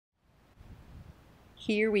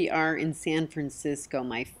Here we are in San Francisco,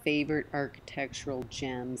 my favorite architectural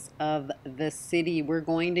gems of the city. We're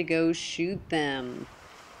going to go shoot them.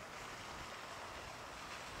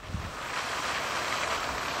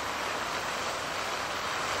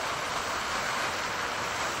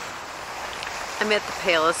 I'm at the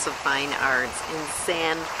Palace of Fine Arts in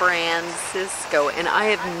San Francisco, and I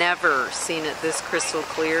have never seen it this crystal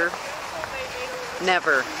clear.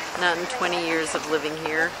 Never. Not in 20 years of living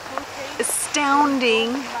here. Astounding!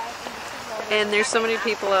 And there's so many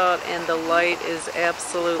people out, and the light is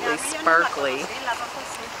absolutely sparkly.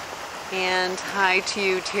 And hi to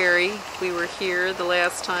you, Terry. We were here the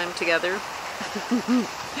last time together.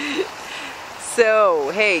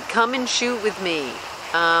 So, hey, come and shoot with me.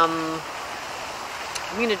 I'm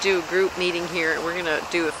going to do a group meeting here, and we're going to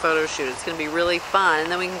do a photo shoot. It's going to be really fun,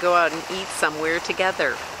 and then we can go out and eat somewhere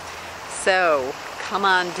together. So, come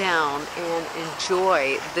on down and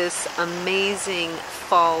enjoy this amazing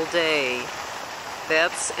fall day.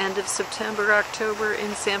 That's end of September, October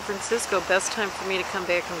in San Francisco. Best time for me to come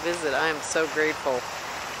back and visit. I am so grateful.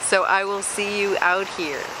 So I will see you out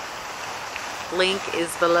here. Link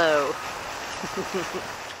is below.